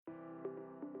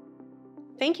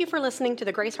Thank you for listening to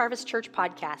the Grace Harvest Church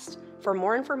podcast. For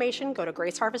more information, go to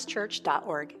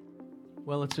graceharvestchurch.org.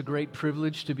 Well, it's a great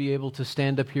privilege to be able to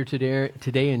stand up here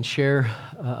today and share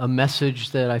a message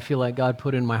that I feel like God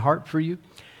put in my heart for you.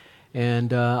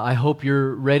 And I hope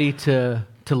you're ready to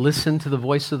listen to the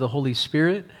voice of the Holy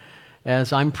Spirit.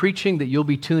 As I'm preaching, that you'll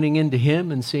be tuning into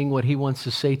Him and seeing what He wants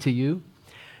to say to you.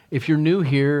 If you're new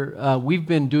here, we've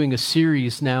been doing a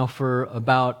series now for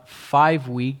about 5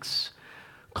 weeks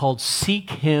called Seek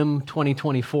Him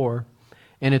 2024.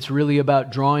 And it's really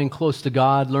about drawing close to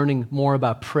God, learning more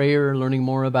about prayer, learning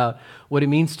more about what it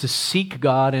means to seek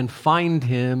God and find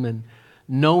Him and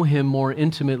know Him more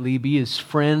intimately, be His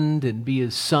friend and be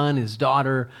His son, His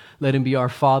daughter, let Him be our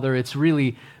Father. It's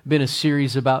really been a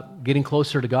series about getting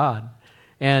closer to God.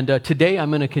 And today I'm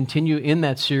going to continue in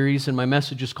that series, and my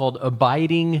message is called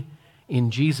Abiding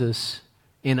in Jesus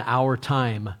in Our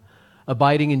Time.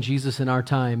 Abiding in Jesus in Our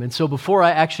Time. And so before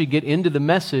I actually get into the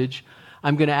message,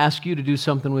 I'm going to ask you to do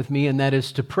something with me, and that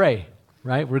is to pray,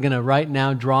 right? We're going to right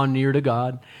now draw near to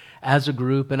God as a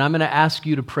group, and I'm going to ask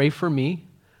you to pray for me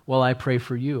while I pray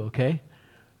for you, okay?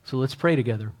 So let's pray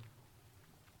together.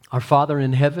 Our Father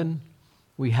in heaven,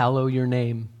 we hallow your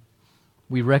name.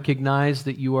 We recognize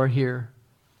that you are here.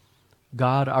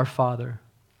 God our Father,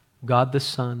 God the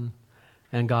Son,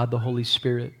 and God the Holy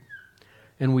Spirit.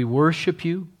 And we worship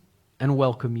you and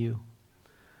welcome you.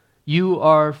 You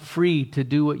are free to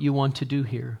do what you want to do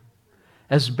here.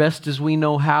 As best as we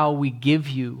know how, we give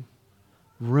you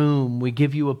room, we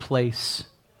give you a place.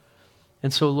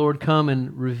 And so, Lord, come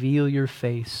and reveal your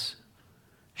face.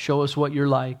 Show us what you're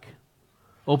like.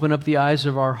 Open up the eyes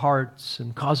of our hearts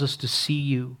and cause us to see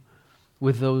you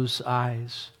with those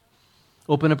eyes.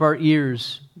 Open up our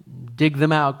ears, dig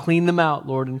them out, clean them out,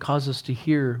 Lord, and cause us to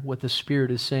hear what the Spirit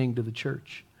is saying to the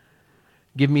church.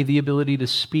 Give me the ability to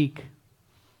speak,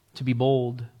 to be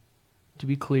bold, to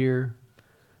be clear,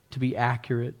 to be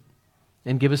accurate,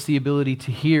 and give us the ability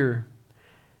to hear,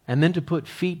 and then to put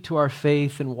feet to our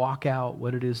faith and walk out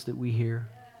what it is that we hear.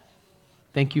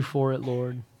 Thank you for it,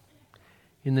 Lord.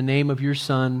 In the name of your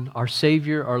Son, our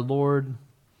Savior, our Lord,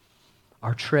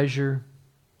 our treasure,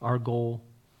 our goal,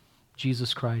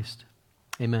 Jesus Christ.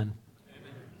 Amen.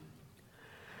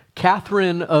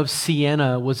 Catherine of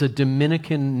Siena was a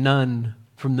Dominican nun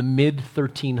from the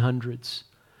mid-1300s.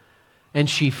 And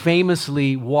she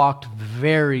famously walked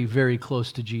very, very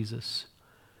close to Jesus.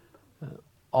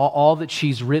 All that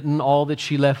she's written, all that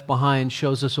she left behind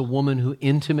shows us a woman who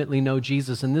intimately knew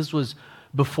Jesus. And this was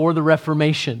before the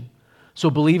Reformation.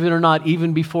 So believe it or not,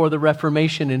 even before the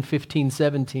Reformation in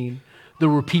 1517, there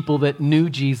were people that knew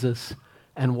Jesus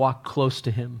and walked close to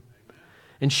Him.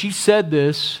 And she said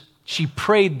this, she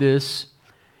prayed this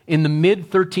in the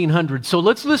mid-1300s. So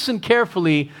let's listen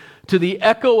carefully to the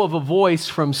echo of a voice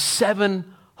from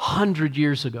 700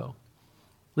 years ago.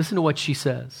 Listen to what she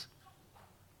says.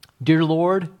 Dear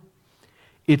Lord,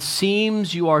 it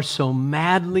seems you are so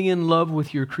madly in love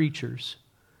with your creatures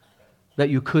that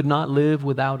you could not live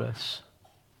without us.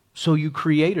 So you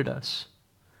created us.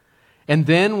 And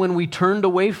then when we turned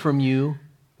away from you,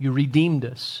 you redeemed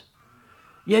us.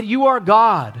 Yet you are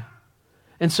God.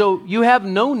 And so you have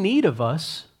no need of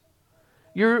us.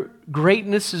 Your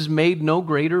greatness is made no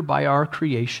greater by our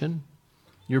creation.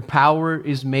 Your power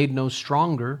is made no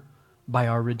stronger by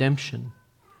our redemption.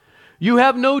 You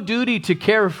have no duty to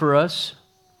care for us,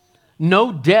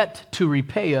 no debt to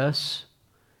repay us.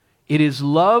 It is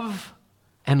love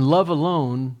and love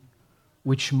alone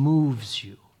which moves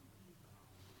you.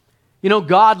 You know,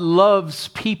 God loves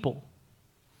people.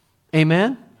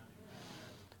 Amen?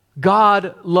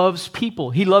 God loves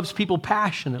people. He loves people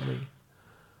passionately.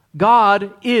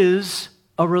 God is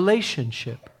a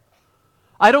relationship.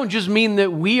 I don't just mean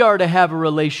that we are to have a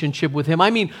relationship with Him. I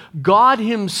mean, God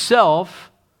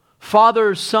Himself,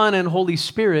 Father, Son, and Holy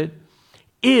Spirit,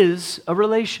 is a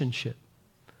relationship.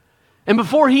 And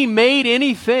before He made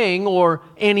anything or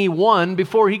anyone,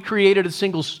 before He created a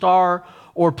single star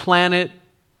or planet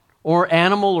or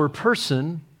animal or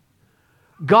person,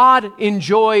 God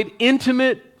enjoyed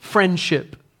intimate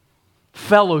friendship,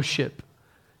 fellowship,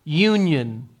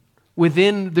 union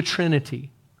within the Trinity.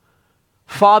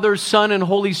 Father, Son, and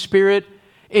Holy Spirit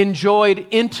enjoyed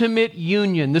intimate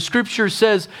union. The Scripture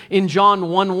says in John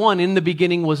 1:1, in the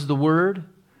beginning was the Word,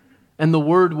 and the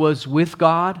Word was with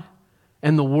God,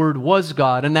 and the Word was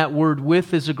God. And that word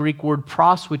with is a Greek word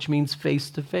pros, which means face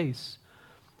to face.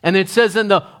 And it says, and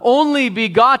the only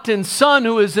begotten Son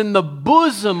who is in the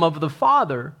bosom of the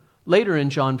Father, later in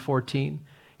John 14,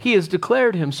 He has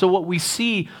declared Him. So what we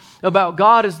see about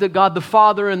God is that God the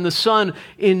Father and the Son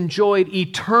enjoyed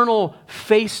eternal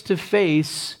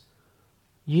face-to-face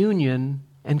union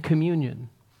and communion.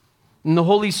 And the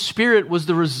Holy Spirit was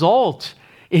the result.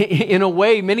 In a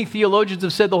way, many theologians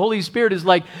have said the Holy Spirit is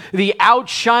like the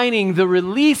outshining, the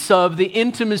release of the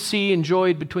intimacy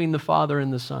enjoyed between the Father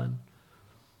and the Son.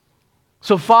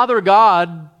 So Father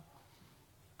God,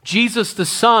 Jesus the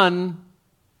Son,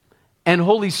 and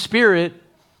Holy Spirit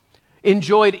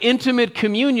enjoyed intimate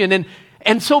communion.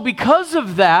 And so because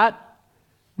of that,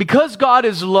 because God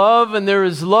is love and there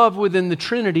is love within the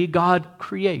Trinity, God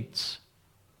creates.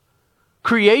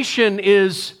 Creation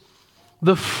is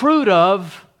the fruit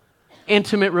of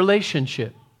intimate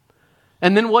relationship.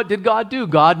 And then what did God do?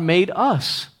 God made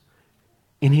us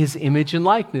in His image and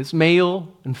likeness,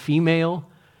 male and female.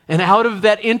 And out of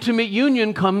that intimate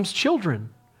union comes children.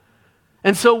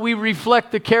 And so we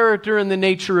reflect the character and the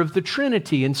nature of the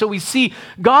Trinity. And so we see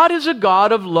God is a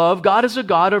God of love. God is a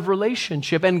God of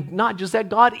relationship. And not just that,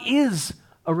 God is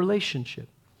a relationship.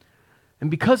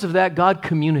 And because of that, God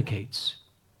communicates.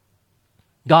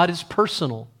 God is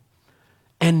personal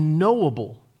and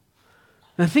knowable.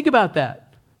 Now think about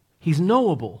that. He's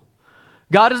knowable.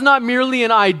 God is not merely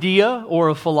an idea or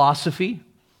a philosophy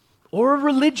or a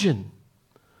religion.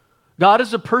 God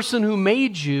is a person who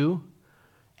made you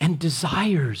and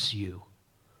desires you.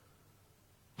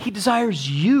 He desires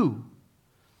you.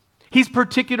 He's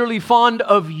particularly fond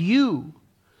of you.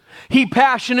 He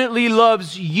passionately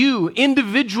loves you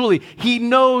individually. He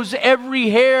knows every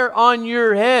hair on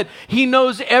your head. He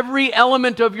knows every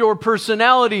element of your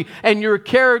personality and your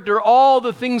character, all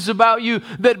the things about you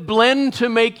that blend to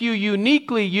make you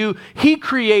uniquely you. He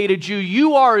created you.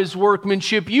 You are His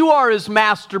workmanship. You are His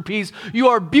masterpiece. You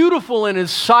are beautiful in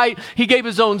His sight. He gave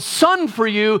His own Son for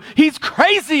you. He's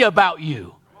crazy about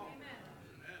you.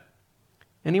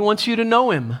 And He wants you to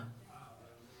know Him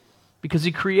because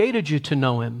He created you to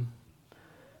know Him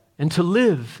and to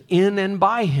live in and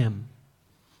by Him.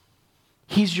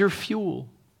 He's your fuel.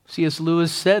 C.S.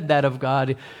 Lewis said that of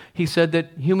God. He said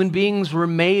that human beings were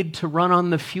made to run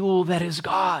on the fuel that is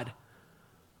God.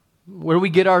 Where we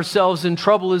get ourselves in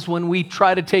trouble is when we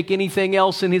try to take anything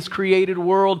else in His created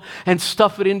world and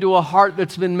stuff it into a heart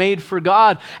that's been made for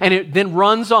God, and it then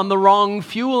runs on the wrong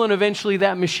fuel, and eventually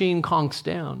that machine conks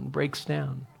down, breaks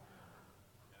down.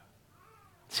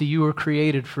 See, you were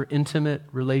created for intimate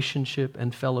relationship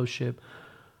and fellowship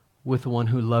with the one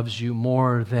who loves you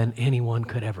more than anyone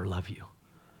could ever love you.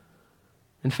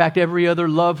 In fact, every other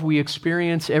love we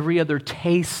experience, every other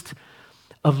taste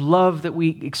of love that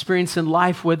we experience in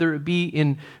life, whether it be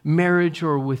in marriage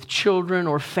or with children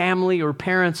or family or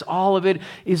parents, all of it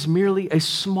is merely a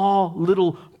small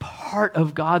little part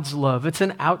of God's love. It's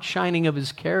an outshining of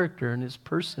His character and His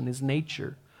person, His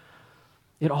nature.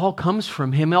 It all comes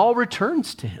from Him. It all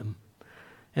returns to Him.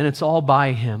 And it's all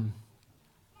by Him.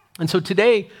 And so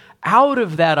today, out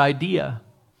of that idea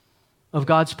of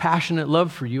God's passionate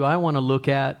love for you, I want to look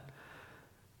at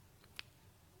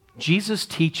Jesus'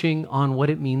 teaching on what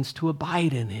it means to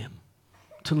abide in Him,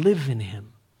 to live in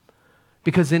Him.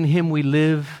 Because in Him we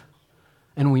live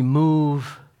and we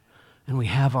move and we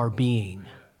have our being.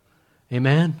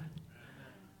 Amen?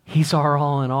 He's our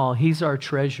all in all. He's our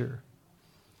treasure.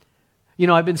 You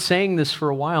know, I've been saying this for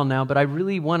a while now, but I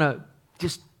really want to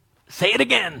just say it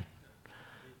again.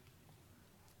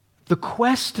 The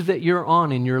quest that you're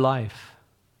on in your life,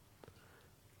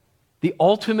 the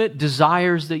ultimate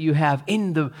desires that you have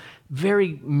in the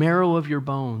very marrow of your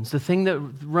bones, the thing that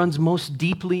runs most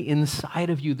deeply inside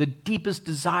of you, the deepest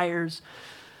desires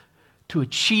to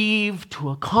achieve, to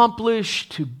accomplish,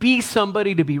 to be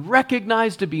somebody, to be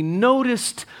recognized, to be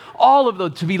noticed, all of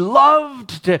those, to be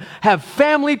loved, to have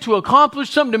family, to accomplish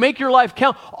something, to make your life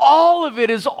count, all of it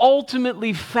is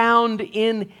ultimately found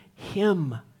in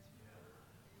Him.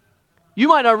 You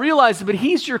might not realize it, but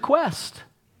He's your quest.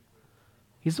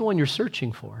 He's the one you're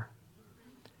searching for.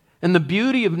 And the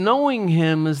beauty of knowing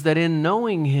Him is that in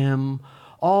knowing Him,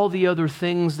 all the other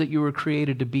things that you were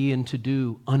created to be and to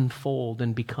do unfold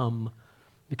and become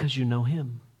because you know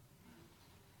Him.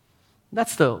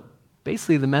 That's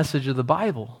basically the message of the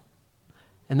Bible.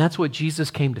 And that's what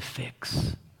Jesus came to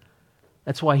fix.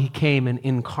 That's why He came and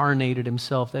incarnated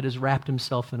Himself, that is, wrapped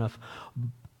Himself in a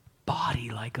body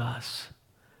like us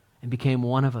and became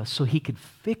one of us so He could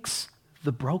fix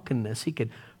the brokenness. He could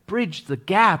bridge the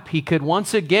gap. He could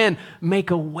once again make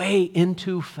a way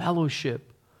into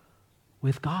fellowship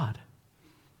with God.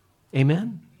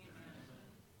 Amen?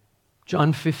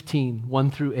 John 15,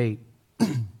 1 through 8.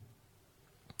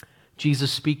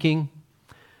 Jesus speaking.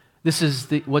 This is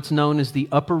what's known as the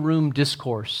upper room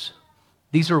discourse.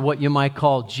 These are what you might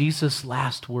call Jesus'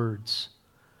 last words.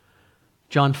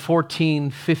 John 14,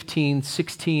 15,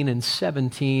 16, and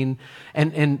 17.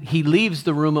 And he leaves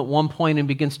the room at one point and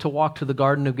begins to walk to the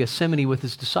Garden of Gethsemane with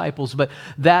his disciples. But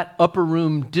that upper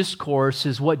room discourse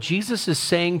is what Jesus is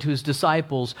saying to his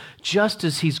disciples just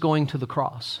as he's going to the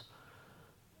cross.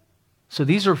 So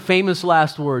these are famous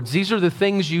last words. These are the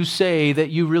things you say that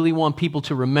you really want people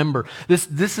to remember.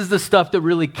 This is the stuff that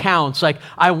really counts. Like,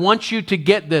 I want you to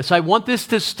get this. I want this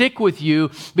to stick with you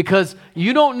because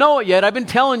you don't know it yet. I've been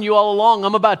telling you all along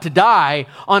I'm about to die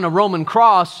on a Roman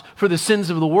cross for the sins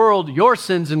of the world, your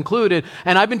sins included.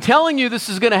 And I've been telling you this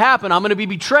is going to happen. I'm going to be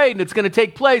betrayed and it's going to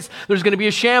take place. There's going to be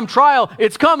a sham trial.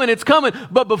 It's coming, it's coming.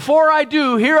 But before I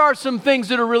do, here are some things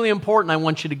that are really important. I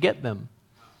want you to get them.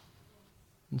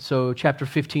 And so chapter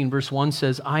 15, verse 1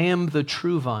 says, I am the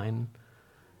true vine,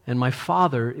 and my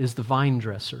Father is the vine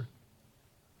dresser.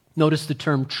 Notice the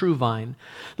term true vine.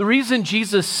 The reason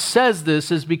Jesus says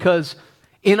this is because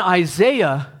in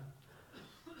Isaiah,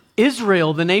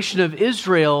 Israel, the nation of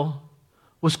Israel,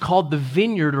 was called the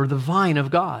vineyard or the vine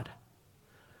of God.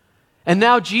 And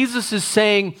now Jesus is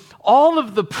saying all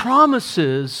of the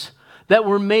promises that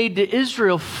were made to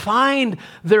Israel find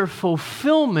their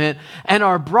fulfillment and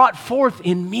are brought forth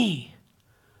in me.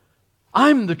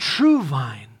 I'm the true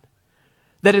vine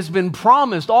that has been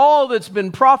promised. All that's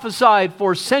been prophesied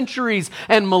for centuries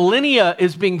and millennia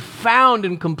is being found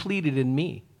and completed in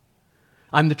me.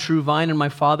 I'm the true vine and my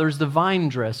Father is the vine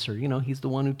dresser. You know, he's the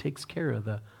one who takes care of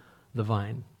the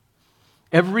vine.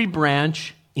 Every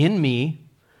branch in me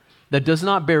that does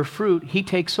not bear fruit, he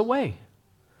takes away.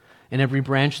 And every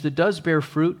branch that does bear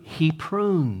fruit, he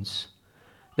prunes,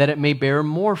 that it may bear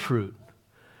more fruit.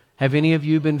 Have any of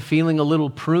you been feeling a little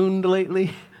pruned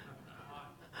lately?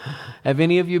 Have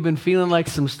any of you been feeling like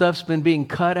some stuff's been being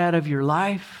cut out of your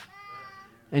life?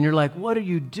 And you're like, what are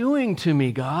you doing to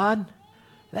me, God?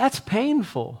 That's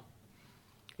painful.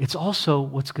 It's also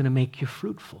what's going to make you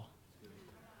fruitful.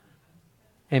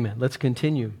 Amen. Let's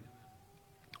continue.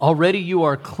 Already you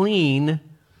are clean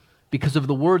because of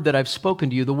the word that I've spoken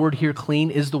to you. The word here,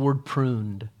 clean, is the word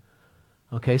pruned.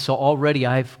 Okay, so already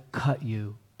I've cut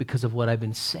you because of what I've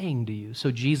been saying to you.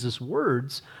 So Jesus'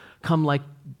 words come like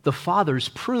the Father's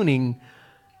pruning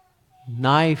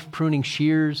knife, pruning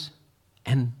shears,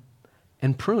 and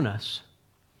prune us.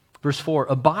 Verse 4,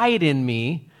 abide in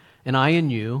me, and I in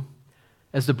you,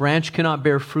 as the branch cannot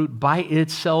bear fruit by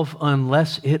itself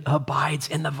unless it abides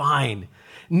in the vine.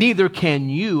 Neither can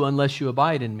you unless you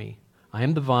abide in me. I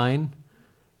am the vine,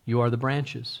 you are the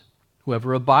branches.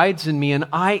 Whoever abides in me and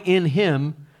I in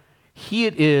him, he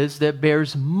it is that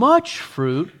bears much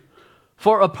fruit,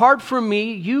 for apart from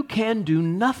me you can do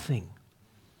nothing.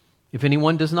 If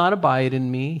anyone does not abide in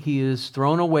me, he is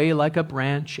thrown away like a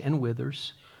branch and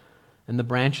withers, and the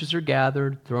branches are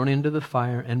gathered, thrown into the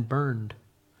fire, and burned.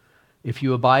 If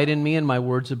you abide in me and my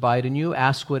words abide in you,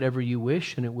 ask whatever you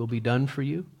wish, and it will be done for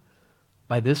you.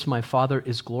 By this my Father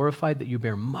is glorified, that you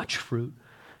bear much fruit,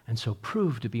 and so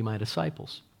prove to be my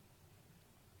disciples.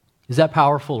 Is that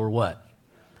powerful or what?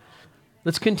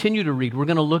 Let's continue to read. We're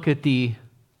going to look at the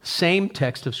same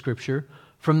text of Scripture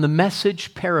from the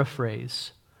Message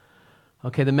paraphrase.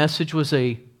 Okay, the Message was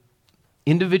a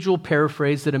individual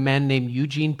paraphrase that a man named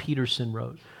Eugene Peterson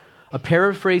wrote. A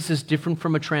paraphrase is different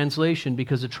from a translation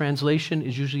because a translation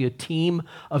is usually a team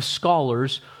of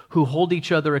scholars who hold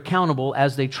each other accountable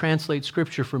as they translate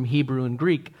Scripture from Hebrew and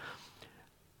Greek.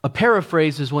 A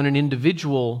paraphrase is when an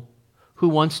individual who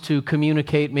wants to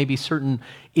communicate maybe certain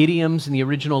idioms in the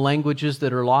original languages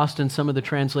that are lost in some of the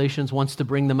translations, wants to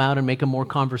bring them out and make them more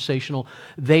conversational.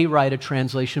 They write a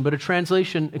translation, but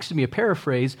a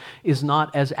paraphrase is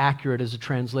not as accurate as a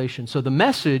translation. So the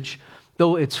Message,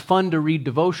 though it's fun to read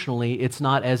devotionally, it's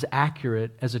not as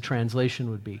accurate as a translation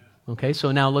would be. Okay,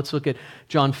 so now let's look at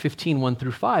John 15, 1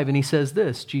 through 5, and he says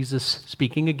this, Jesus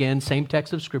speaking again, same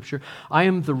text of Scripture, I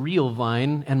am the real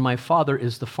vine, and my Father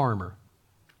is the farmer.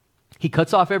 He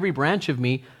cuts off every branch of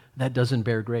me that doesn't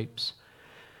bear grapes.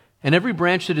 And every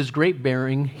branch that is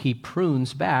grape-bearing, he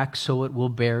prunes back so it will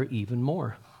bear even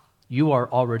more. You are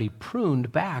already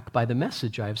pruned back by the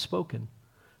message I have spoken.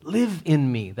 Live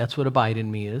in me. That's what abide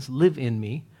in me is. Live in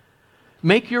me.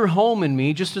 Make your home in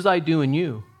me just as I do in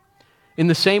you. In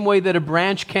the same way that a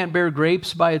branch can't bear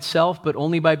grapes by itself, but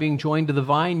only by being joined to the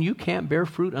vine, you can't bear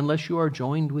fruit unless you are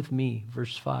joined with me.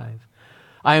 Verse 5.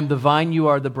 I am the vine, you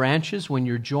are the branches. When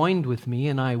you're joined with me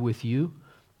and I with you,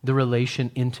 the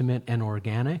relation intimate and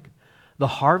organic, the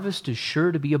harvest is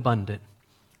sure to be abundant.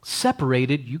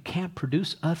 Separated, you can't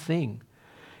produce a thing.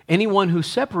 Anyone who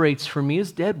separates from me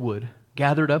is dead wood,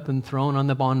 gathered up and thrown on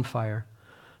the bonfire.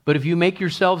 But if you make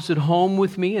yourselves at home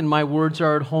with me and my words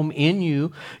are at home in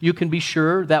you, you can be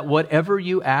sure that whatever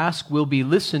you ask will be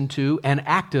listened to and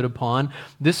acted upon.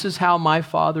 This is how my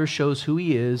Father shows who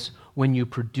he is when you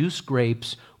produce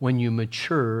grapes, when you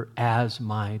mature as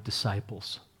my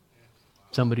disciples.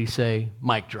 Somebody say,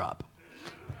 mic drop.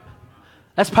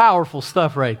 That's powerful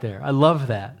stuff right there. I love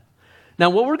that. Now,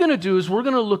 what we're going to do is we're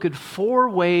going to look at 4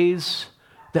 ways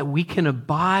that we can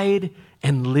abide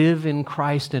and live in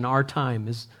Christ in our time.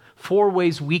 Is 4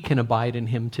 ways we can abide in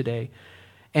him today.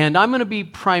 And I'm going to be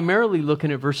primarily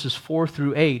looking at verses 4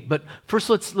 through 8. But first,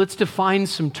 let's define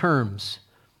some terms.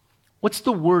 What's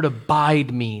the word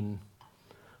abide mean?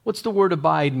 What's the word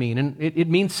abide mean? And it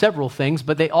means several things,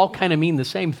 but they all kind of mean the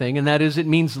same thing, and that is it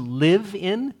means live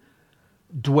in,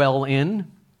 dwell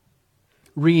in,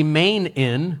 remain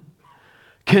in,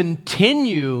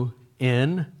 continue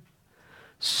in,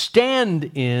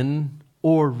 stand in,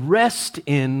 or rest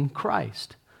in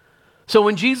Christ. So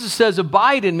when Jesus says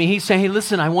abide in me, he's saying, hey,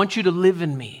 listen, I want you to live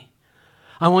in me.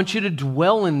 I want you to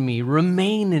dwell in me,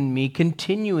 remain in me,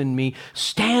 continue in me,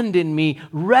 stand in me,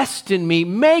 rest in me,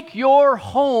 make your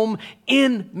home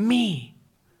in me.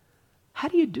 How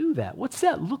do you do that? What's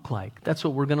that look like? That's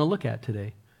what we're going to look at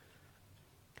today.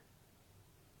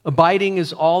 Abiding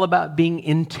is all about being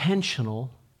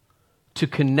intentional to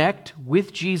connect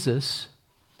with Jesus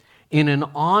in an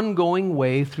ongoing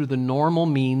way through the normal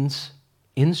means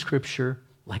in Scripture,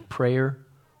 like prayer,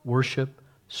 worship,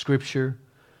 Scripture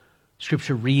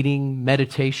reading,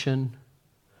 meditation,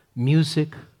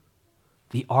 music,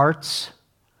 the arts,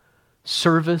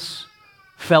 service,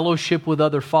 fellowship with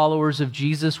other followers of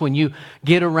Jesus. When you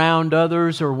get around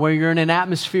others or where you're in an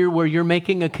atmosphere where you're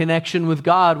making a connection with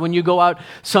God, when you go out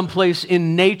someplace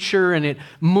in nature and it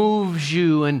moves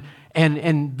you and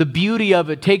the beauty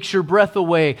of it takes your breath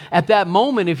away, at that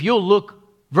moment, if you'll look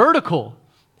vertical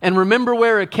and remember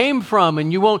where it came from,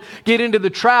 and you won't get into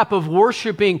the trap of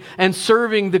worshiping and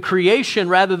serving the creation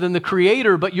rather than the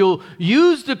Creator, but you'll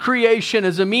use the creation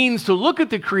as a means to look at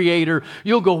the Creator,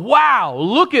 you'll go, wow,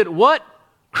 look at what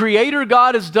Creator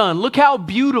God has done. Look how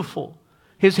beautiful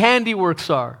His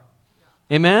handiworks are.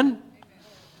 Amen?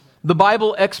 The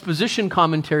Bible Exposition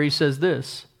Commentary says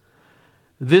this: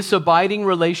 this abiding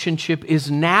relationship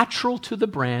is natural to the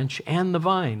branch and the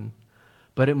vine,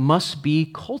 but it must be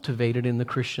cultivated in the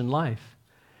Christian life.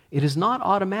 It is not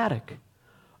automatic.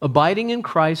 Abiding in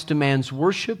Christ demands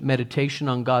worship, meditation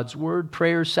on God's Word,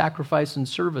 prayer, sacrifice, and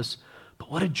service. But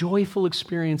what a joyful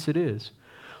experience it is.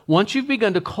 Once you've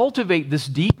begun to cultivate this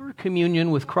deeper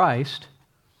communion with Christ,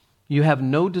 you have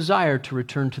no desire to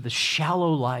return to the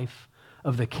shallow life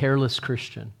of the careless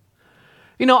Christian.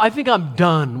 You know, I think I'm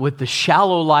done with the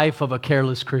shallow life of a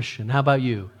careless Christian. How about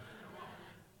you?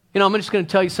 You know, I'm just going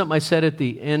to tell you something I said at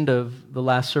the end of the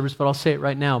last service, but I'll say it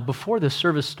right now. Before the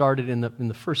service started in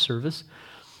the first service,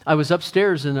 I was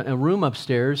upstairs in a room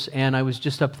upstairs, and I was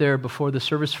just up there before the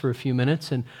service for a few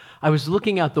minutes, and I was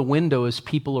looking out the window as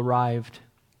people arrived.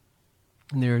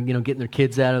 And they're, getting their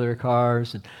kids out of their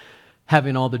cars and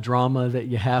having all the drama that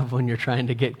you have when you're trying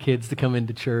to get kids to come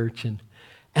into church. And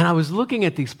I was looking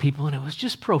at these people, and it was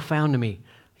just profound to me.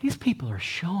 These people are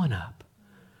showing up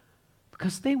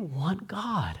because they want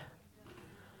God.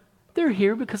 They're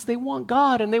here because they want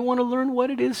God, and they want to learn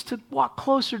what it is to walk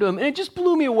closer to Him. And it just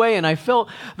blew me away, and I felt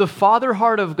the Father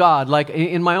heart of God. Like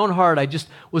in my own heart, I just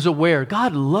was aware,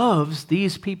 God loves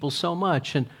these people so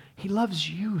much, and He loves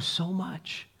you so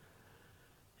much.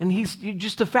 And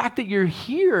just the fact that you're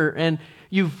here and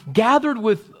you've gathered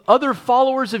with other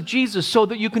followers of Jesus so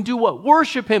that you can do what?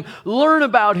 Worship Him, learn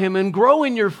about Him, and grow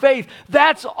in your faith.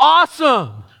 That's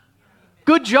awesome.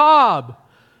 Good job.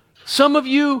 Some of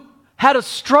you had a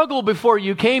struggle before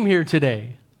you came here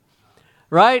today,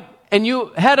 right? And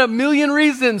you had a million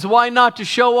reasons why not to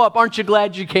show up. Aren't you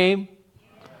glad you came?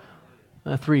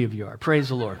 3 of you are. Praise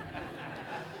the Lord.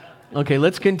 Okay,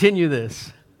 let's continue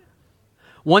this.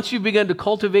 Once you've begun to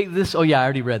cultivate this, oh yeah, I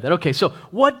already read that. Okay, so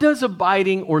what does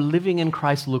abiding or living in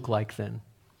Christ look like then?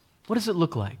 What does it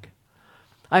look like?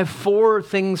 I have 4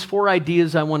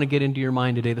 ideas I want to get into your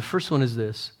mind today. The first one is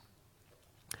this.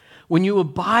 When you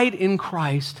abide in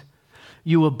Christ,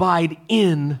 you abide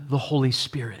in the Holy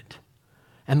Spirit.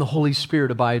 And the Holy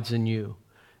Spirit abides in you.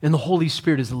 And the Holy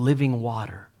Spirit is living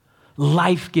water,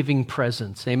 life-giving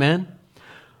presence. Amen?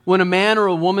 When a man or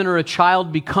a woman or a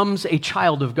child becomes a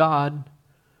child of God,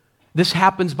 this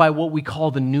happens by what we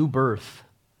call the new birth.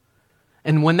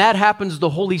 And when that happens, the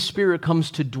Holy Spirit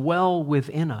comes to dwell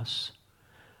within us.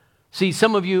 See,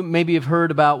 some of you maybe have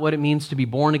heard about what it means to be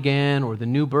born again or the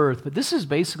new birth, but this is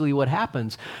basically what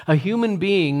happens. A human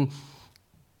being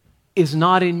is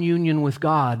not in union with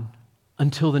God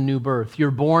until the new birth.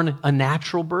 You're born a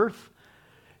natural birth.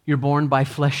 You're born by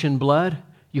flesh and blood.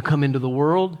 You come into the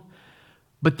world.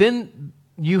 But then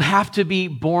you have to be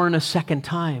born a second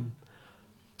time.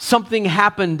 Something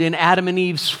happened in Adam and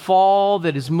Eve's fall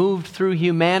that has moved through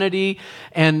humanity,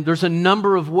 and there's a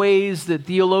number of ways that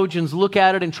theologians look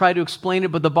at it and try to explain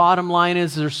it, but the bottom line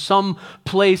is there's some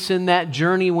place in that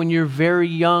journey when you're very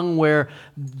young where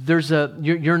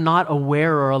you're not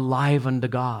aware or alive unto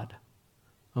God,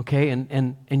 okay?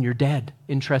 And you're dead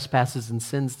in trespasses and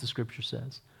sins, the Scripture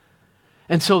says.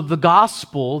 And so the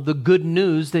gospel, the good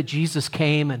news that Jesus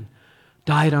came and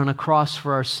died on a cross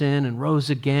for our sin and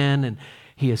rose again, and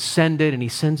He ascended, and He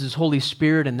sends His Holy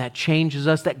Spirit, and that changes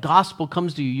us. That gospel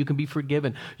comes to you. You can be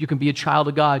forgiven. You can be a child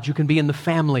of God. You can be in the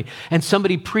family. And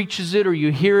somebody preaches it, or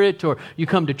you hear it, or you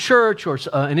come to church, or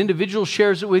an individual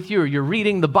shares it with you, or you're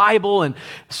reading the Bible, and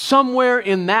somewhere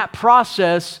in that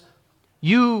process,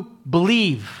 you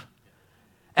believe.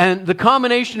 And the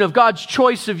combination of God's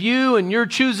choice of you and your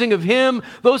choosing of Him,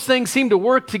 those things seem to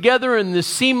work together in this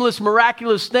seamless,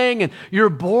 miraculous thing. And you're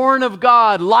born of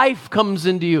God. Life comes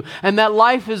into you. And that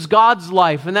life is God's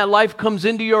life. And that life comes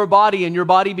into your body. And your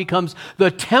body becomes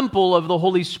the temple of the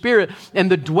Holy Spirit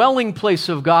and the dwelling place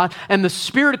of God. And the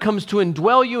Spirit comes to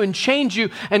indwell you and change you.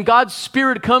 And God's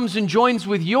Spirit comes and joins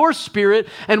with your spirit.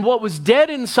 And what was dead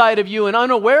inside of you and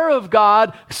unaware of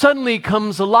God suddenly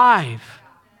comes alive.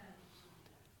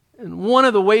 And one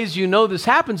of the ways you know this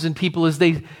happens in people is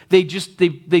they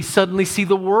suddenly see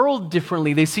the world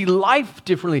differently. They see life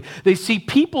differently. They see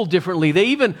people differently. They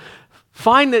even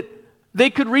find that they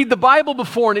could read the Bible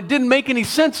before and it didn't make any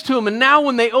sense to them. And now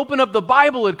when they open up the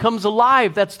Bible, it comes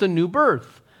alive. That's the new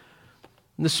birth.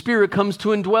 And the Spirit comes to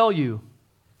indwell you.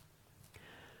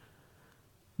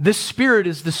 This Spirit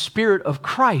is the Spirit of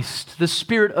Christ, the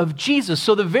Spirit of Jesus.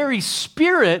 So the very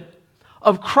Spirit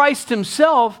of Christ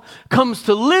Himself comes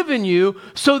to live in you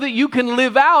so that you can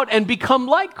live out and become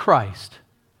like Christ.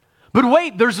 But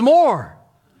wait, there's more.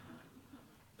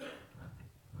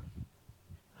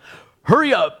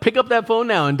 Hurry up, pick up that phone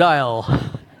now and dial.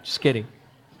 Just kidding.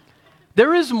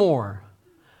 There is more.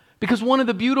 Because one of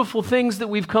the beautiful things that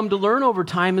we've come to learn over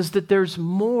time is that there's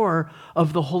more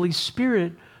of the Holy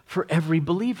Spirit for every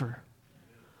believer.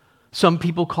 Some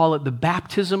people call it the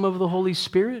baptism of the Holy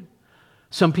Spirit.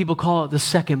 Some people call it the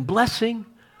second blessing.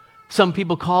 Some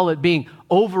people call it being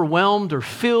overwhelmed or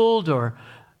filled or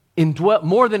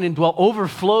more than indwelt,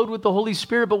 overflowed with the Holy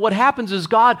Spirit. But what happens is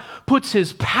God puts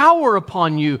His power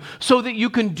upon you so that you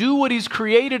can do what He's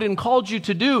created and called you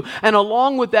to do. And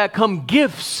along with that come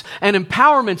gifts and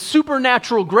empowerment,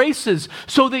 supernatural graces,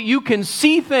 so that you can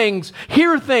see things,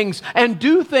 hear things, and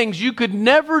do things you could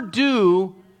never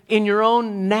do in your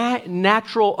own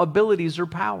natural abilities or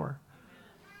power.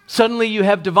 Suddenly you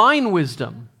have divine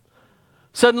wisdom.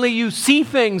 Suddenly you see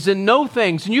things and know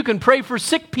things, and you can pray for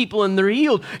sick people and they're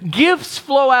healed. Gifts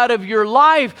flow out of your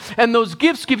life, and those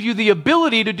gifts give you the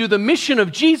ability to do the mission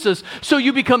of Jesus, so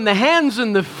you become the hands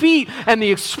and the feet and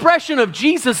the expression of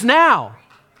Jesus now.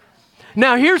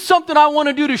 Now here's something I want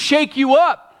to do to shake you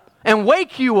up and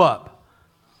wake you up.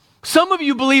 Some of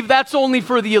you believe that's only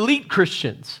for the elite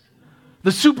Christians,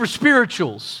 the super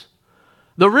spirituals,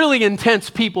 the really intense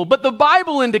people. But the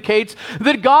Bible indicates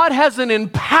that God has an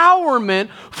empowerment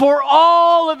for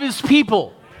all of His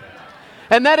people.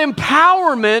 And that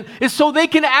empowerment is so they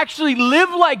can actually live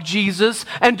like Jesus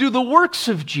and do the works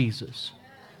of Jesus.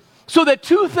 So that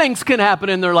two things can happen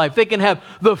in their life. They can have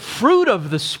the fruit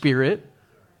of the Spirit,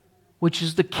 which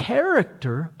is the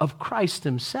character of Christ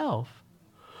Himself,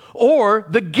 or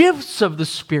the gifts of the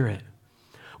Spirit,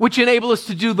 which enable us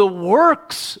to do the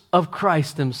works of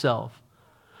Christ Himself.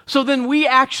 So then we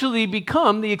actually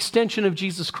become the extension of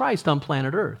Jesus Christ on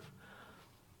planet Earth.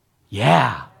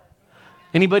 Yeah.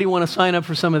 Anybody want to sign up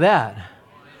for some of that?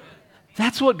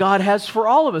 That's what God has for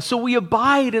all of us. So we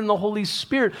abide in the Holy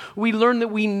Spirit. We learn that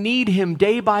we need Him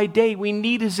day by day. We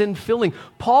need His infilling.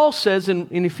 Paul says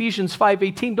in Ephesians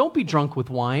 5:18, don't be drunk with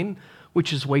wine,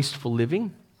 which is wasteful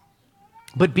living,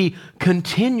 but be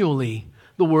continually,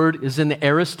 the word is in the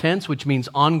aorist tense, which means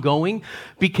ongoing,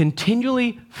 be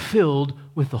continually filled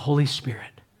with the Holy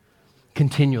Spirit.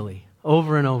 Continually,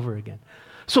 over and over again.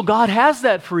 So God has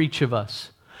that for each of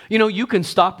us. You know, you can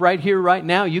stop right here, right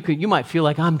now. You might feel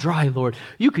like, I'm dry, Lord.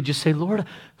 You could just say, Lord,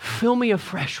 fill me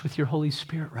afresh with your Holy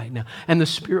Spirit right now. And the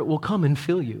Spirit will come and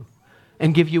fill you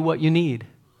and give you what you need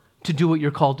to do what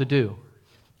you're called to do.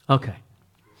 Okay.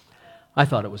 I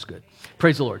thought it was good.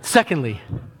 Praise the Lord. Secondly,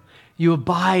 you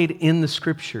abide in the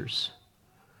Scriptures.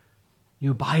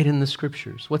 You abide in the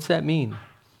Scriptures. What's that mean?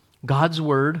 God's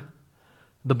Word,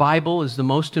 the Bible, is the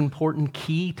most important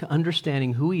key to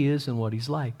understanding who He is and what He's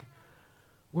like.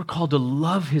 We're called to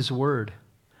love His Word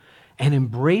and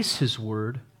embrace His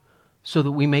Word so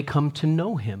that we may come to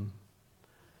know Him.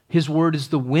 His Word is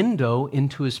the window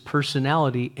into His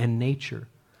personality and nature.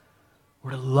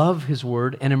 We're to love His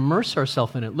Word and immerse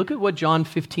ourselves in it. Look at what John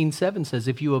 15:7 says.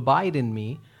 If you abide in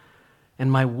me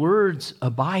and my words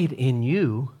abide in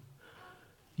you,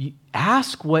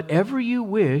 ask whatever you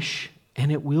wish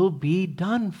and it will be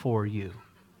done for you.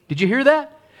 Did you hear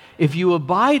that? If you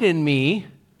abide in me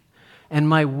and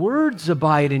my words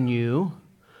abide in you,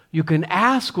 you can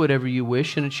ask whatever you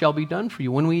wish and it shall be done for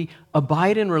you. When we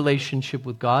abide in relationship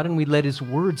with God and we let His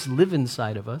words live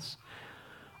inside of us,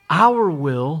 our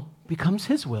will becomes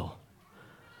His will.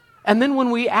 And then when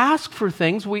we ask for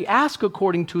things, we ask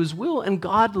according to His will, and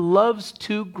God loves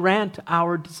to grant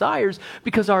our desires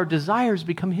because our desires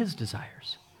become His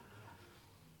desires.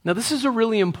 Now, this is a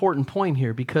really important point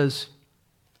here because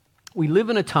we live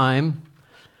in a time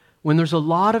when there's a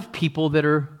lot of people that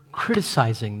are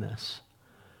criticizing this.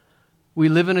 We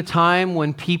live in a time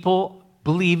when people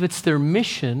believe it's their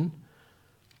mission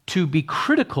to be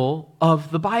critical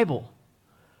of the Bible.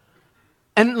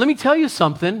 And let me tell you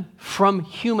something, from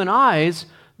human eyes,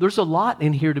 there's a lot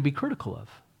in here to be critical of.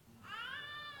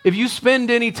 If you spend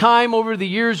any time over the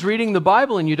years reading the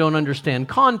Bible and you don't understand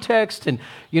context and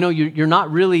you're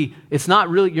not really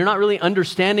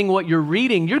understanding what you're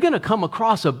reading, you're going to come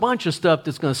across a bunch of stuff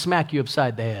that's going to smack you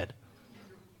upside the head.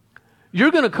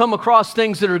 You're going to come across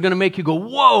things that are going to make you go,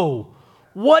 whoa,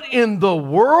 what in the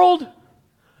world?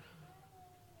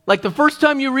 Like the first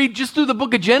time you read just through the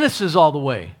book of Genesis all the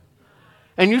way,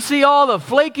 and you see all the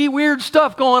flaky, weird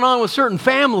stuff going on with certain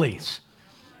families.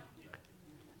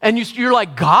 And you're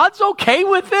like, God's okay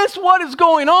with this? What is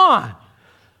going on?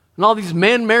 And all these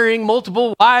men marrying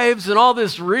multiple wives and all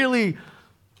this really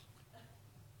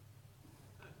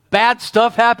bad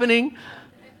stuff happening.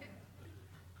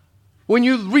 When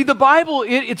you read the Bible,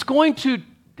 it's going to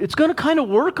kind of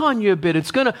work on you a bit. It's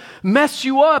going to mess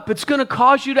you up. It's going to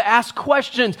cause you to ask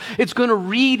questions. It's going to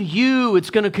read you.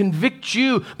 It's going to convict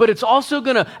you. But it's also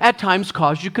going to, at times,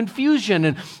 cause you confusion.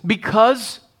 And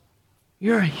because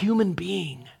you're a human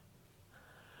being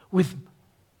with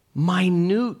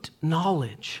minute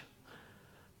knowledge,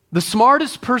 the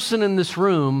smartest person in this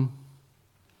room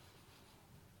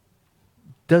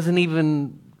doesn't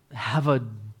even have a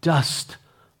dust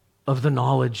of the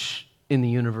knowledge in the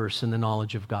universe and the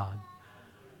knowledge of God.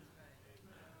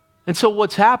 And so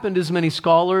what's happened is many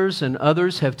scholars and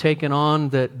others have taken on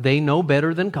that they know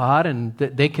better than God and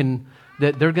that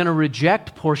they're going to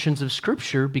reject portions of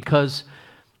Scripture because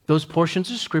those portions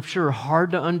of Scripture are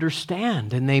hard to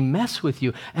understand and they mess with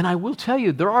you. And I will tell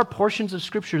you, there are portions of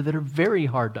Scripture that are very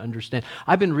hard to understand.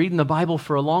 I've been reading the Bible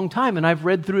for a long time and I've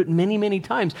read through it many, many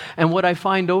times. And what I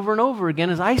find over and over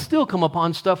again is I still come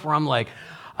upon stuff where I'm like,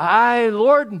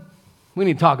 Lord, we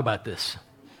need to talk about this.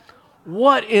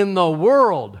 What in the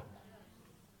world?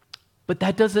 But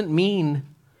that doesn't mean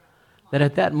that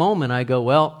at that moment I go,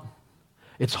 well,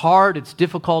 it's hard, it's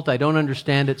difficult, I don't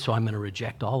understand it, so I'm going to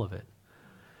reject all of it.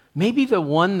 Maybe the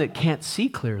one that can't see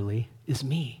clearly is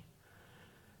me.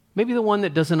 Maybe the one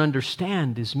that doesn't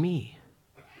understand is me.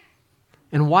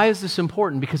 And why is this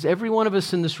important? Because every one of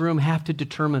us in this room have to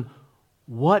determine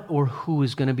what or who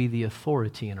is going to be the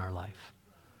authority in our life.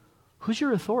 Who's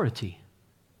your authority?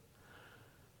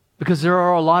 Because there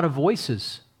are a lot of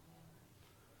voices.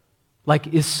 Like,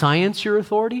 is science your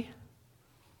authority?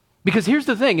 Because here's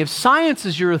the thing, if science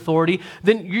is your authority,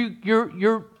 then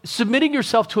you're submitting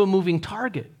yourself to a moving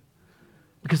target.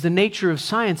 Because the nature of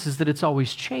science is that it's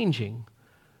always changing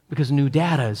because new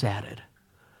data is added.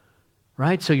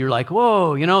 Right? So you're like,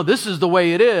 whoa, this is the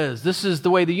way it is. This is the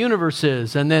way the universe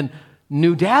is. And then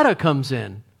new data comes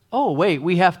in. Oh, wait,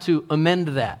 we have to amend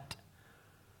that.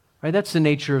 Right? That's the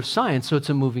nature of science. So it's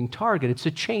a moving target. It's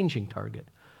a changing target.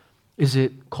 Is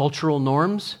it cultural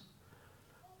norms?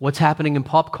 What's happening in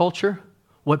pop culture?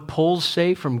 What polls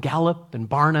say from Gallup and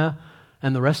Barna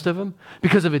and the rest of them?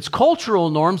 Because of its cultural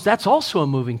norms, that's also a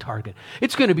moving target.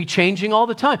 It's going to be changing all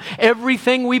the time.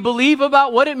 Everything we believe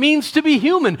about what it means to be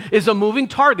human is a moving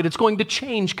target. It's going to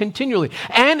change continually.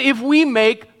 And if we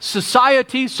make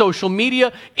society, social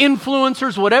media,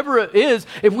 influencers, whatever it is,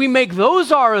 if we make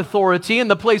those our authority and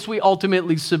the place we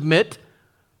ultimately submit,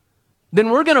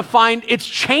 then we're going to find it's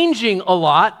changing a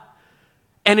lot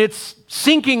and it's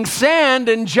sinking sand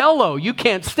and jello. You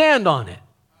can't stand on it.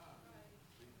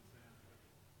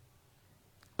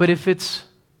 But if it's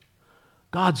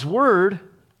God's Word,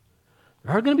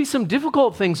 there are going to be some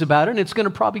difficult things about it, and it's going to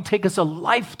probably take us a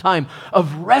lifetime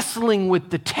of wrestling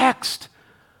with the text.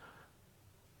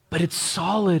 But it's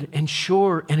solid and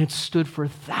sure, and it's stood for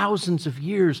thousands of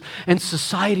years, and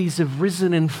societies have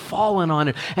risen and fallen on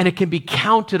it, and it can be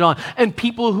counted on. And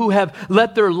people who have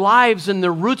let their lives and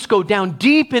their roots go down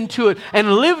deep into it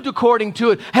and lived according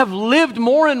to it have lived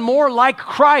more and more like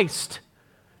Christ.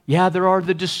 Yeah, there are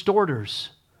the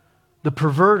distorters, the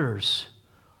perverters.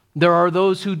 There are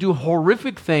those who do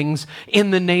horrific things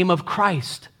in the name of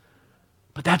Christ.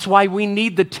 But that's why we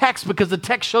need the text, because the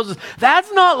text shows us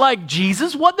that's not like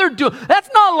Jesus, what they're doing. That's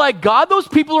not like God. Those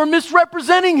people are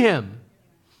misrepresenting him.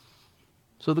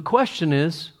 So the question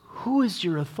is, who is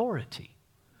your authority?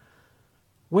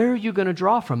 Where are you going to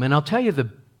draw from? And I'll tell you,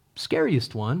 the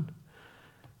scariest one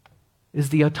is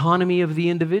the autonomy of the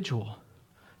individual.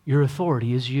 Your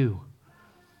authority is you.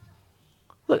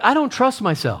 Look, I don't trust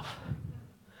myself.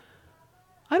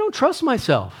 I don't trust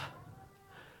myself.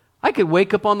 I could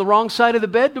wake up on the wrong side of the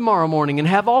bed tomorrow morning and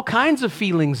have all kinds of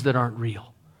feelings that aren't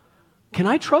real. Can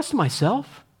I trust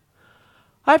myself?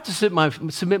 I have to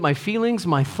submit my feelings,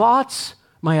 my thoughts,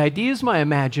 my ideas, my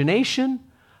imagination.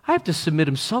 I have to submit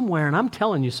them somewhere, and I'm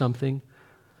telling you something.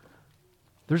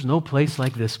 There's no place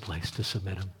like this place to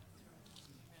submit them.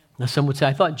 Now, some would say,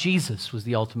 I thought Jesus was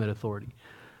the ultimate authority.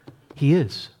 He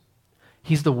is.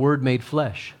 He's the Word made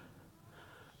flesh.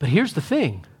 But here's the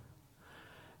thing.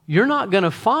 You're not going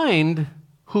to find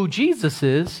who Jesus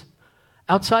is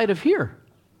outside of here.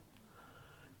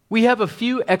 We have a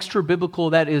few extra biblical,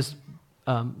 that is,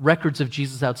 records of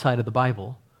Jesus outside of the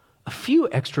Bible. A few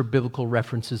extra biblical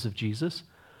references of Jesus,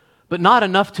 but not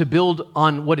enough to build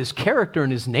on what his character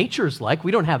and his nature is like.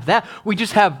 We don't have that. We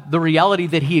just have the reality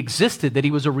that he existed, that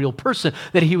he was a real person,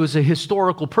 that he was a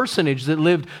historical personage that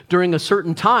lived during a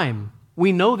certain time.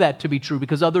 We know that to be true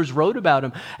because others wrote about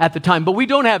him at the time. But we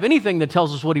don't have anything that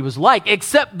tells us what he was like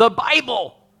except the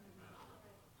Bible.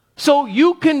 So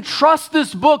you can trust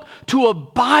this book to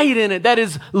abide in it. That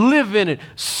is, live in it,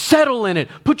 settle in it,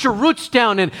 put your roots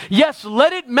down in it. Yes,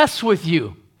 let it mess with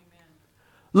you.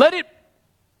 Let it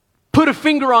put a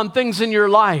finger on things in your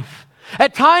life.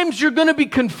 At times you're going to be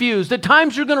confused. At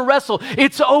times you're going to wrestle.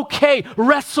 It's okay.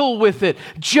 Wrestle with it.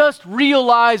 Just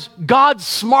realize God's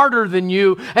smarter than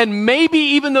you. And maybe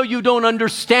even though you don't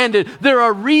understand it, there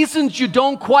are reasons you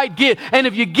don't quite get. And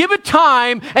if you give it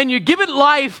time and you give it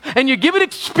life and you give it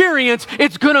experience,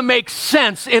 it's going to make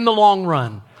sense in the long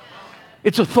run.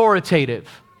 It's authoritative.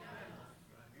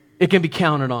 It can be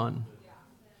counted on.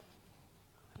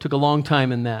 It took a long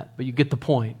time in that, but you get the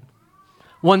point.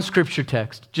 One scripture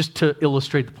text, just to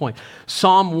illustrate the point.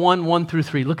 Psalm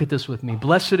 1:1-3. Look at this with me.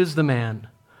 Blessed is the man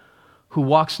who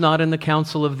walks not in the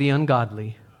counsel of the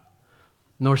ungodly,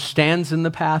 nor stands in the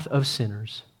path of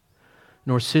sinners,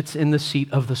 nor sits in the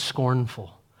seat of the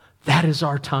scornful. That is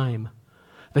our time.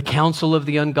 The counsel of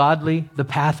the ungodly, the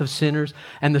path of sinners,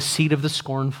 and the seat of the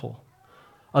scornful.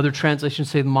 Other translations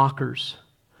say mockers.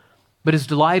 But his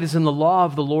delight is in the law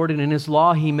of the Lord, and in his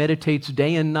law he meditates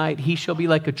day and night. He shall be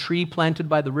like a tree planted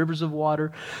by the rivers of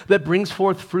water that brings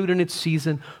forth fruit in its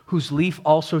season, whose leaf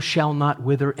also shall not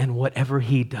wither, and whatever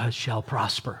he does shall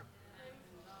prosper.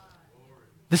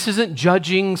 This isn't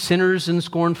judging sinners and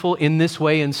scornful in this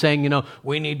way and saying,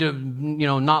 we need to,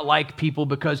 not like people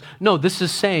because, no, this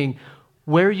is saying,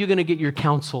 where are you going to get your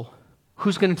counsel?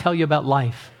 Who's going to tell you about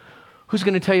life? Who's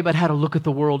going to tell you about how to look at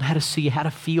the world, how to see, how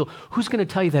to feel? Who's going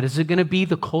to tell you that? Is it going to be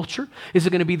the culture? Is it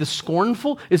going to be the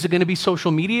scornful? Is it going to be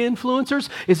social media influencers?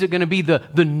 Is it going to be the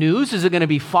news? Is it going to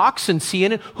be Fox and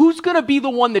CNN? Who's going to be the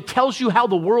one that tells you how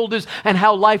the world is and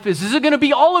how life is? Is it going to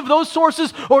be all of those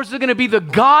sources, or is it going to be the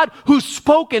God who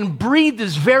spoke and breathed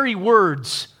his very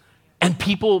words and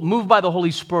people moved by the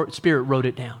Holy Spirit wrote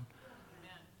it down?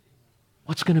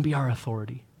 What's going to be our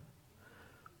authority?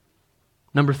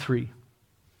 Number 3.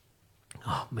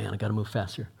 Oh man, I got to move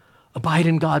faster. Abide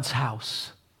in God's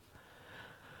house.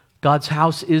 God's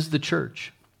house is the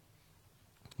church.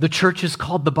 The church is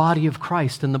called the body of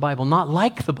Christ in the Bible. Not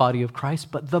like the body of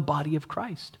Christ, but the body of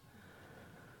Christ.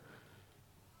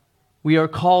 We are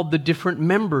called the different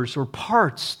members or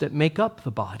parts that make up the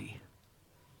body.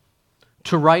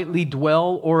 To rightly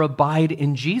dwell or abide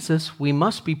in Jesus, we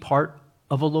must be part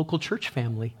of a local church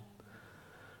family,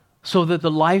 so that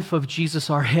the life of Jesus,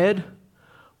 our head,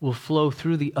 will flow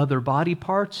through the other body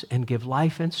parts and give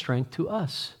life and strength to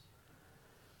us.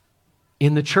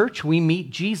 In the church, we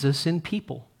meet Jesus in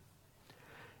people.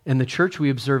 In the church, we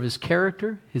observe his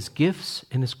character, his gifts,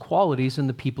 and his qualities in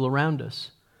the people around us.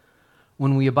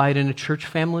 When we abide in a church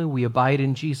family, we abide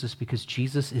in Jesus because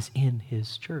Jesus is in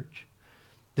his church.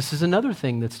 This is another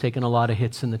thing that's taken a lot of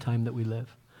hits in the time that we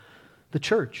live. The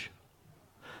church.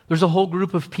 There's a whole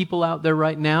group of people out there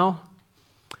right now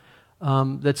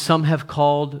that some have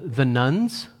called the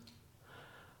nuns.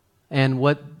 And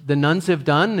what the nuns have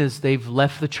done is they've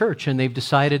left the church and they've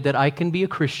decided that I can be a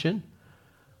Christian,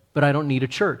 but I don't need a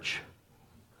church.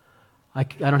 I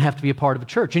don't have to be a part of a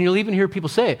church. And you'll even hear people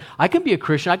say, I can be a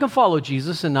Christian, I can follow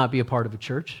Jesus and not be a part of a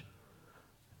church.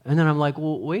 And then I'm like,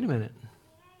 well, wait a minute.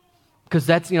 Because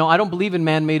that's, I don't believe in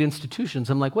man-made institutions.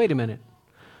 I'm like, wait a minute.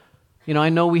 I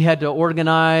know we had to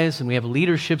organize and we have a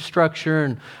leadership structure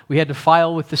and we had to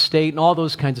file with the state and all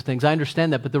those kinds of things. I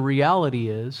understand that. But the reality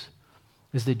is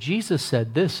that Jesus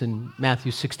said this in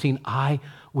Matthew 16, I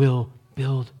will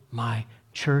build my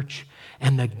church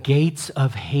and the gates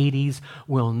of Hades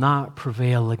will not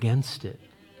prevail against it.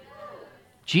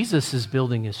 Jesus is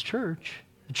building his church.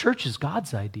 The church is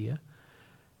God's idea.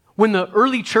 When the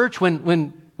early church,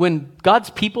 when God's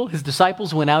people, his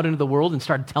disciples, went out into the world and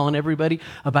started telling everybody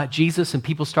about Jesus and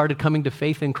people started coming to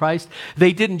faith in Christ,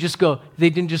 they didn't just go,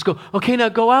 okay, now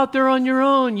go out there on your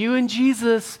own, you and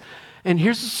Jesus, and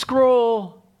here's a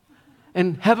scroll,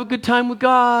 and have a good time with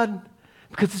God,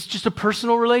 because it's just a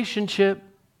personal relationship.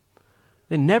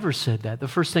 They never said that. The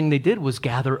first thing they did was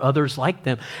gather others like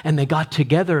them, and they got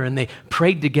together, and they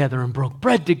prayed together, and broke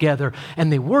bread together,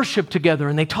 and they worshiped together,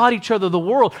 and they taught each other the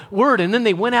word, and then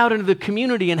they went out into the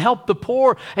community and helped the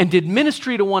poor, and did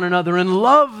ministry to one another, and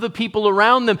loved the people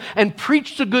around them, and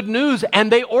preached the good news, and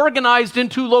they organized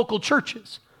into local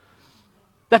churches.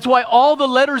 That's why all the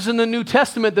letters in the New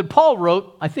Testament that Paul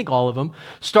wrote, I think all of them,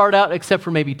 start out, except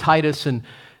for maybe Titus and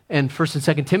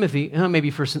 1st and 2nd Timothy,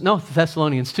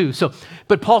 Thessalonians too.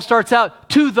 But Paul starts out,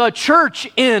 to the church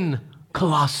in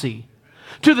Colossae,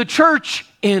 to the church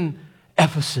in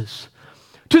Ephesus,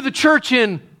 to the church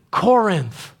in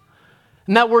Corinth.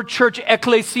 And that word church,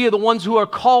 ecclesia, the ones who are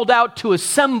called out to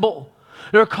assemble.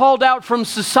 They're called out from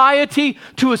society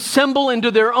to assemble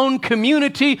into their own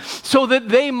community so that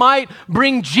they might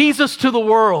bring Jesus to the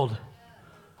world.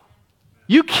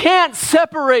 You can't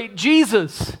separate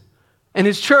Jesus and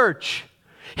his church.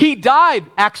 He died,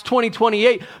 Acts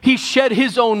 20:28. He shed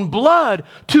his own blood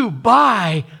to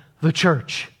buy the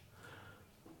church.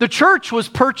 The church was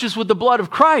purchased with the blood of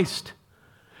Christ.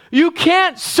 You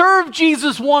can't serve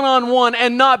Jesus one-on-one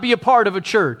and not be a part of a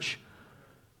church.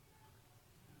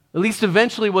 At least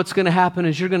eventually what's going to happen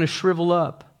is you're going to shrivel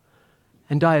up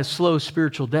and die a slow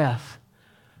spiritual death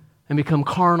and become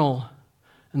carnal,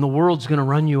 and the world's going to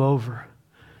run you over.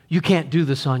 You can't do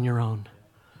this on your own.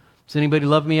 Does anybody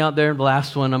love me out there? The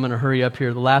last one, I'm going to hurry up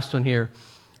here. The last one here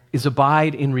is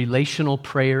abide in relational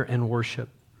prayer and worship.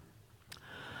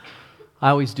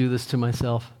 I always do this to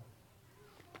myself.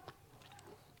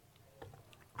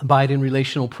 Abide in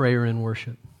relational prayer and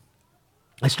worship.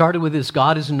 I started with this: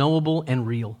 God is knowable and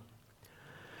real.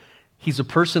 He's a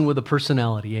person with a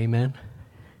personality, amen?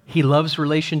 He loves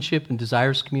relationship and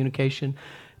desires communication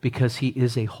because he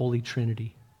is a holy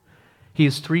Trinity. He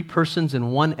is three persons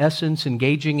in one essence,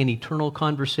 engaging in eternal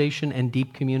conversation and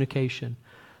deep communication.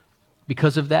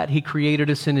 Because of that, he created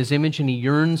us in his image, and he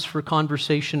yearns for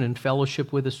conversation and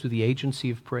fellowship with us through the agency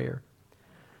of prayer.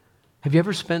 Have you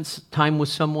ever spent time with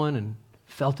someone and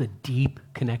felt a deep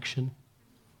connection?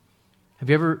 Have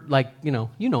you ever, you know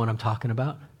what I'm talking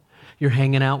about. You're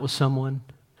hanging out with someone.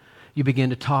 You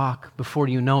begin to talk. Before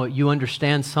you know it, you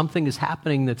understand something is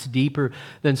happening that's deeper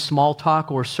than small talk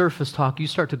or surface talk. You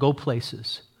start to go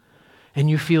places, and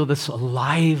you feel this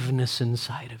aliveness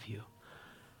inside of you.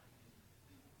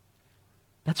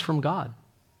 That's from God.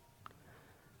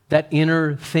 That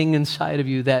inner thing inside of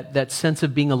you, that sense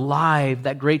of being alive,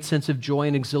 that great sense of joy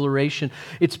and exhilaration,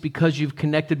 it's because you've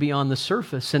connected beyond the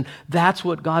surface. And that's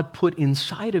what God put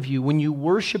inside of you. When you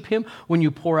worship him, when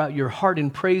you pour out your heart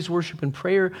in praise, worship, and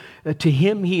prayer to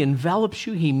him, he envelops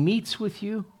you, he meets with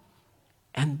you,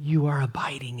 and you are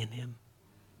abiding in him.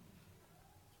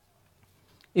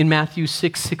 In Matthew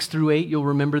 6:6-8, you'll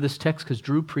remember this text because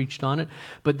Drew preached on it,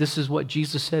 but this is what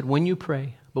Jesus said: when you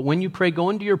pray, go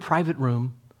into your private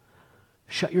room,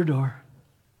 shut your door,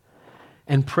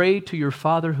 and pray to your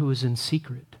Father who is in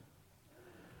secret.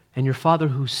 And your Father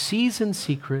who sees in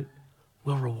secret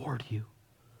will reward you.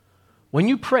 When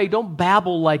you pray, don't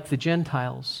babble like the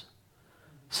Gentiles,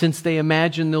 since they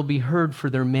imagine they'll be heard for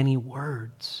their many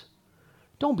words.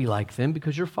 Don't be like them,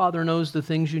 because your Father knows the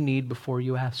things you need before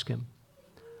you ask him.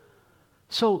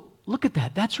 So look at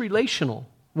that. That's relational.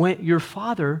 When your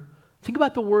Father, think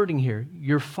about the wording here.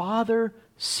 Your Father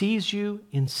sees you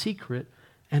in secret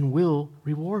and will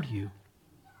reward you.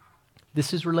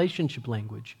 This is relationship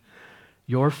language.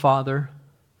 Your Father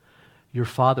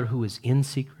who is in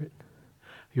secret,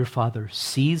 your Father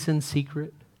sees in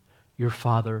secret, your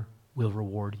Father will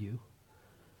reward you.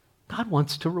 God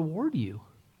wants to reward you.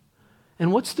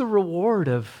 And what's the reward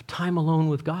of time alone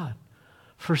with God?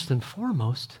 First and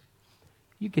foremost,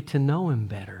 you get to know him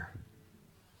better.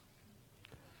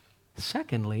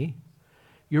 Secondly,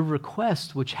 your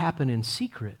requests, which happen in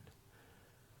secret,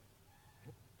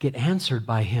 get answered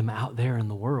by him out there in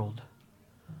the world.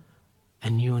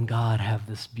 And you and God have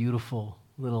this beautiful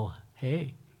little,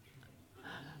 hey,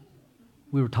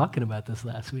 we were talking about this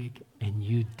last week, and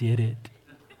you did it.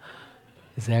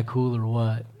 Is that cool or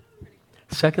what?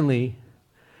 Secondly,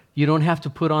 you don't have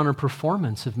to put on a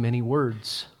performance of many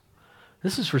words.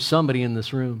 This is for somebody in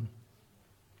this room.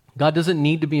 God doesn't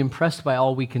need to be impressed by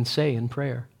all we can say in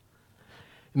prayer.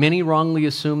 Many wrongly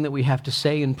assume that we have to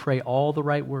say and pray all the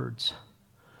right words.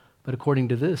 But according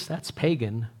to this, that's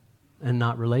pagan and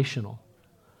not relational.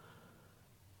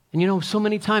 And you know, so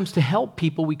many times to help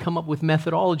people, we come up with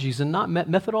methodologies, and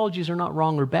methodologies are not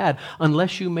wrong or bad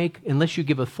unless you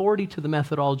give authority to the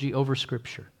methodology over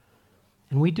Scripture.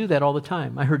 And we do that all the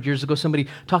time. I heard years ago somebody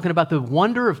talking about the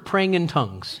wonder of praying in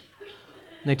tongues.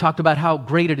 And they talked about how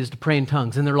great it is to pray in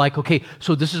tongues. And they're like, okay,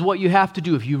 so this is what you have to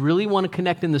do. If you really want to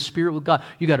connect in the Spirit with God,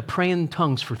 you got to pray in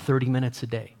tongues for 30 minutes a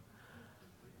day.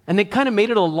 And they kind of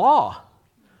made it a law.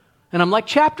 And I'm like,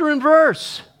 chapter and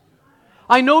verse.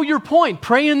 I know your point.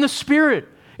 Pray in the Spirit.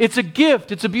 It's a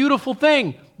gift. It's a beautiful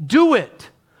thing. Do it.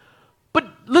 But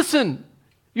listen,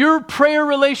 your prayer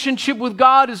relationship with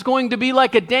God is going to be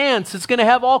like a dance. It's going to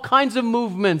have all kinds of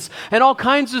movements and all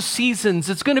kinds of seasons.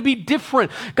 It's going to be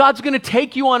different. God's going to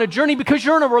take you on a journey because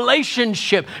you're in a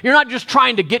relationship. You're not just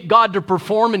trying to get God to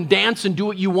perform and dance and do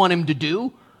what you want him to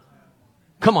do.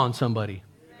 Come on, somebody.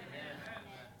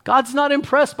 God's not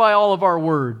impressed by all of our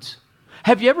words.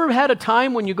 Have you ever had a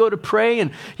time when you go to pray and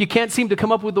you can't seem to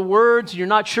come up with the words, and you're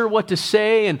not sure what to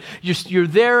say, and you're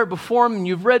there before him and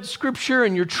you've read Scripture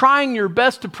and you're trying your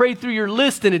best to pray through your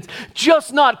list and it's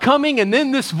just not coming, and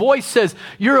then this voice says,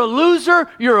 you're a loser,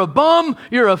 you're a bum,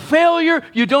 you're a failure,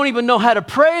 you don't even know how to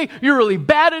pray, you're really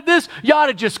bad at this, you ought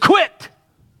to just quit.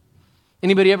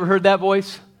 Anybody ever heard that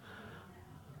voice?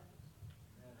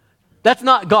 That's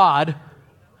not God.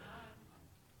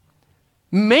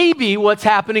 Maybe what's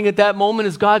happening at that moment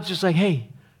is God's just like, hey,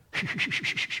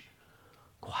 shh,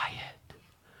 quiet.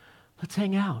 Let's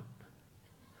hang out.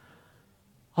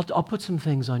 I'll put some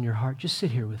things on your heart. Just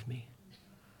sit here with me.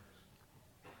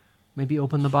 Maybe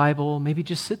open the Bible. Maybe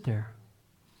just sit there.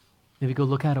 Maybe go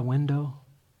look out a window.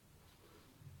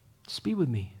 Just be with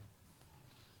me.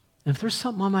 And if there's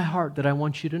something on my heart that I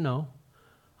want you to know,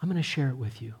 I'm going to share it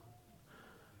with you.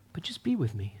 But just be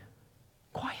with me.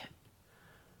 Quiet.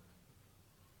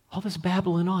 All this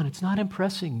babbling on, it's not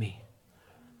impressing me.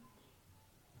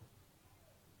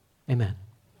 Amen,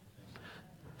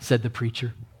 said the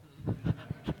preacher.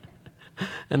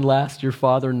 And last, your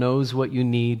Father knows what you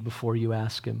need before you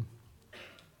ask him.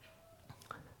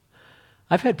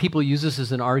 I've had people use this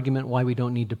as an argument why we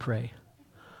don't need to pray.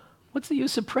 What's the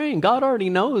use of praying? God already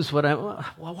knows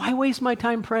why waste my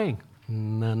time praying?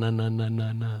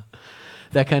 No.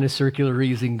 That kind of circular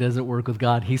reasoning doesn't work with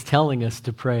God. He's telling us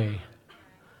to pray.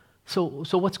 So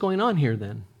what's going on here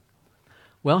then?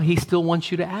 Well, he still wants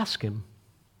you to ask him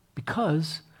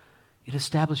because it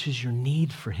establishes your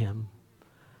need for him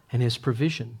and his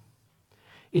provision.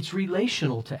 It's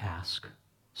relational to ask,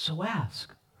 so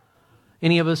ask.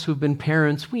 Any of us who've been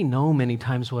parents, we know many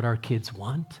times what our kids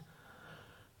want.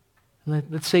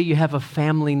 Let's say you have a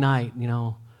family night,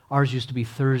 ours used to be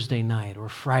Thursday night or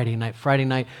Friday night. Friday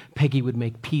night, Peggy would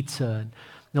make pizza. And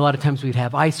a lot of times we'd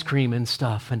have ice cream and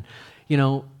stuff. And,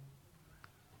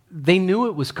 they knew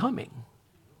it was coming,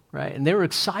 right? And they were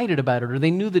excited about it, or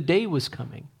they knew the day was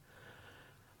coming.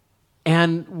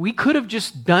 And we could have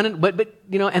just done it, but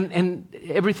and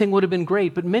everything would have been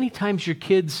great. But many times your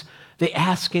kids, they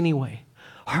ask anyway.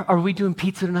 Are we doing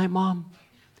pizza tonight, Mom?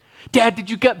 Dad, did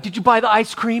you buy the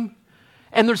ice cream?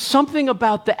 And there's something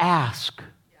about the ask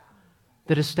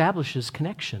that establishes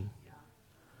connection.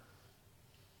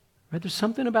 Right? There's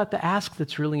something about the ask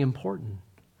that's really important.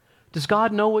 Does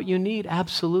God know what you need?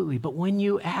 Absolutely. But when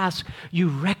you ask, you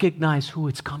recognize who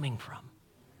it's coming from.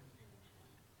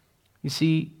 You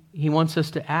see, he wants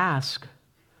us to ask,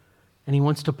 and he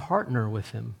wants to partner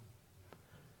with him.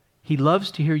 He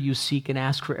loves to hear you seek and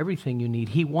ask for everything you need.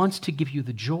 He wants to give you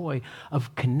the joy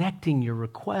of connecting your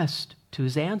request to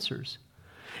his answers.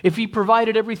 If he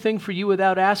provided everything for you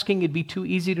without asking, it'd be too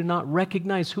easy to not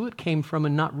recognize who it came from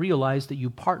and not realize that you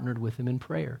partnered with him in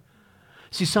prayer.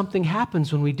 See, something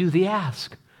happens when we do the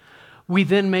ask. We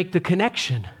then make the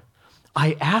connection.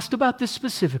 I asked about this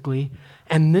specifically,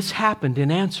 and this happened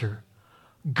in answer.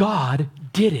 God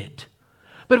did it.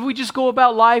 But if we just go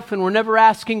about life and we're never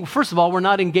asking, first of all, we're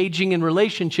not engaging in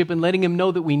relationship and letting him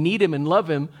know that we need him and love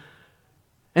him.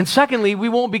 And secondly, we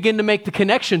won't begin to make the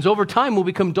connections. Over time, we'll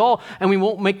become dull, and we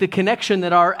won't make the connection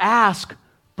that our ask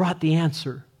brought the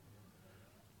answer.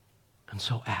 And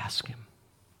so ask Him.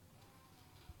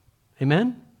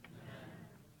 Amen?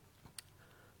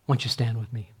 Why don't you stand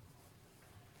with me?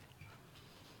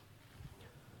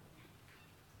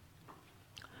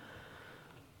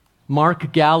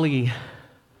 Mark Galli,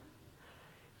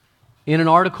 in an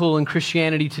article in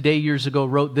Christianity Today years ago,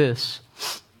 wrote this: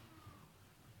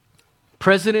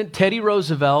 President Teddy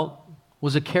Roosevelt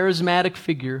was a charismatic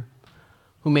figure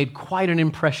who made quite an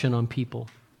impression on people.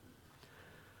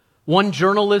 One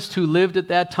journalist who lived at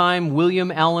that time,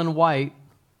 William Allen White,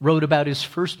 wrote about his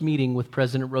first meeting with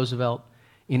President Roosevelt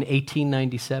in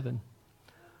 1897.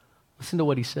 Listen to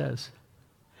what he says.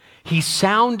 He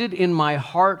sounded in my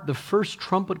heart the first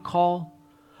trumpet call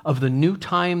of the new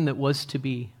time that was to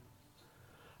be.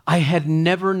 I had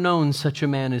never known such a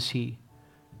man as he,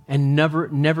 and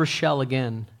never shall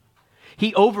again.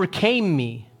 He overcame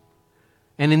me,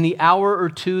 and in the hour or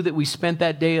two that we spent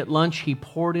that day at lunch, he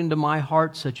poured into my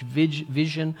heart such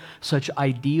vision, such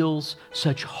ideals,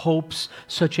 such hopes,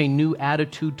 such a new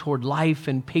attitude toward life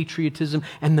and patriotism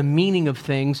and the meaning of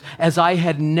things as I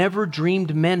had never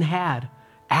dreamed men had.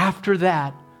 After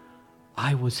that,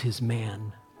 I was his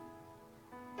man.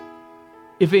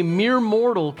 If a mere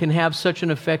mortal can have such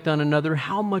an effect on another,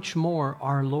 how much more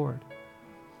our Lord?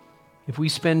 If we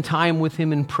spend time with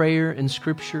Him in prayer and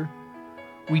Scripture,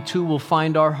 we too will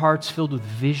find our hearts filled with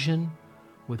vision,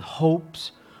 with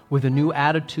hopes, with a new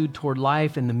attitude toward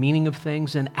life and the meaning of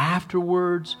things. And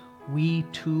afterwards, we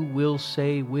too will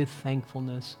say with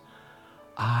thankfulness,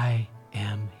 I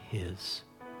am His.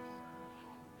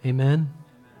 Amen.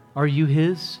 Are you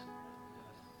His?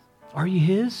 Are you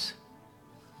His?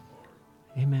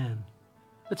 Amen.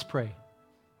 Let's pray.